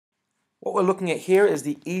What we're looking at here is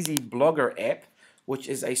the Easy Blogger app, which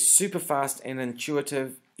is a super fast and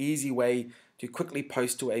intuitive, easy way to quickly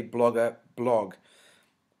post to a Blogger blog.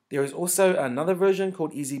 There is also another version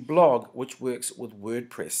called Easy Blog, which works with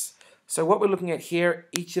WordPress. So what we're looking at here,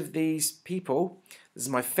 each of these people, this is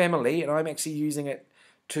my family, and I'm actually using it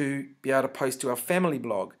to be able to post to our family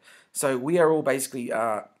blog. So we are all basically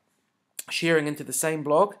sharing into the same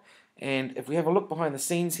blog, and if we have a look behind the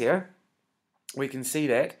scenes here, we can see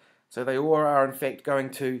that. So they all are in fact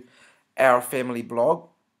going to our family blog.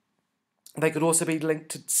 They could also be linked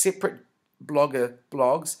to separate Blogger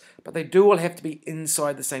blogs, but they do all have to be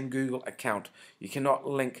inside the same Google account. You cannot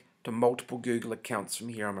link to multiple Google accounts from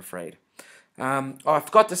here, I'm afraid. I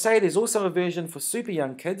forgot to say there's also a version for super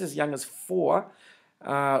young kids, as young as 4,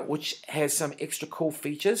 which has some extra cool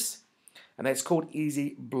features, and that's called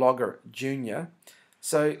Easy Blogger Junior.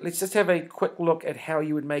 So let's just have a quick look at how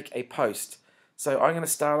you would make a post. So I'm going to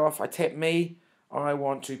start off, I tap me, I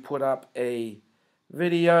want to put up a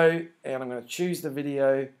video, and I'm going to choose the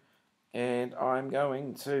video, and I'm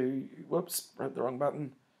going to, whoops, wrote the wrong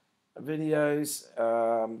button, videos,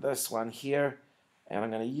 this one here, and I'm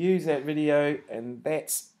going to use that video, and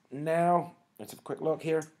that's now, let's have a quick look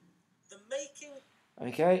here. The making.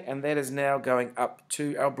 Okay, and that is now going up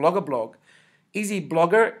to our Blogger blog. Easy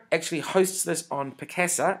Blogger actually hosts this on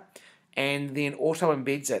Picasa, and then auto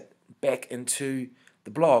embeds it back into the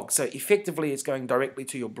blog. So effectively it's going directly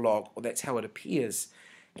to your blog, or that's how it appears.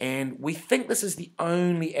 And we think this is the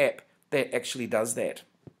only app that actually does that.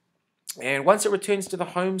 And once it returns to the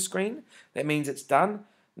home screen, that means it's done.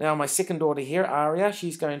 Now my second daughter here, Aria,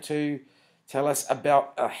 she's going to tell us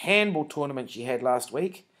about a handball tournament she had last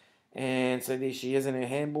week. And so there she is in her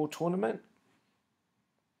handball tournament,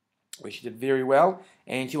 where she did very well.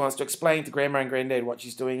 And she wants to explain to Grandma and Granddad what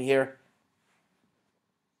she's doing here.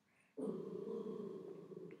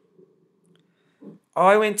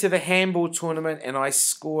 I went to the handball tournament and I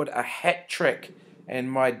scored a hat trick, and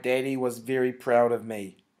my daddy was very proud of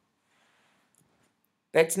me.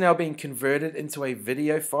 That's now been converted into a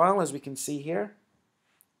video file, as we can see here.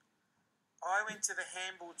 I went to the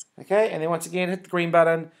handball. Okay, and then once again hit the green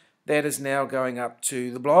button. That is now going up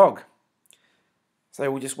to the blog. So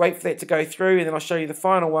we'll just wait for that to go through, and then I'll show you the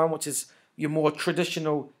final one, which is your more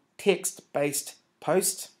traditional text-based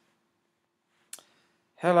post.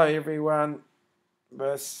 Hello everyone.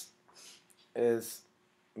 This is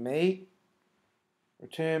me,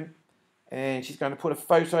 return, and she's going to put a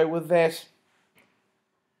photo with that.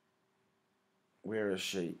 Where is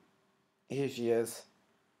she? Here she is.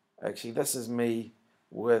 Actually, this is me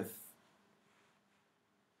with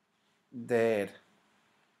Dad.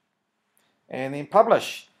 And then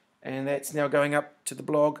publish, and that's now going up to the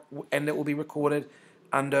blog, and it will be recorded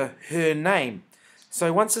under her name.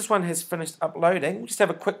 So once this one has finished uploading, we'll just have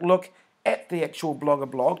a quick look at the actual Blogger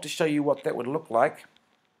blog to show you what that would look like.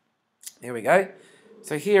 There we go.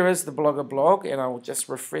 So here is the Blogger blog, and I will just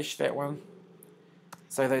refresh that one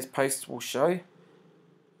so those posts will show.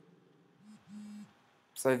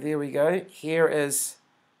 So there we go. Here is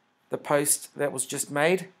the post that was just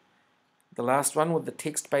made, the last one with the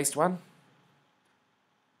text-based one.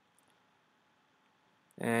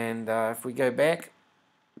 And if we go back,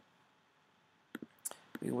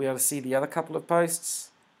 we'll be able to see the other couple of posts.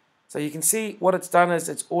 So you can see what it's done is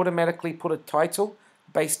it's automatically put a title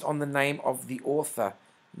based on the name of the author.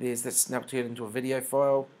 There's this now turned into a video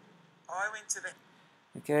file. I went to the...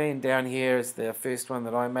 Okay, and down here is the first one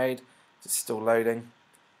that I made. It's still loading.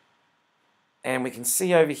 And we can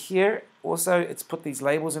see over here also it's put these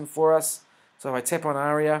labels in for us. So if I tap on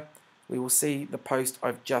Aria, we will see the post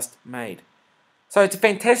I've just made. So it's a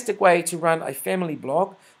fantastic way to run a family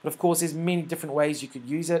blog, but of course there's many different ways you could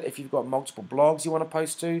use it if you've got multiple blogs you want to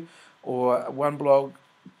post to, or one blog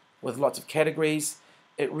with lots of categories.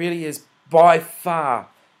 It really is by far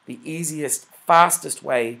the easiest, fastest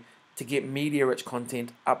way to get media-rich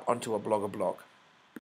content up onto a Blogger blog.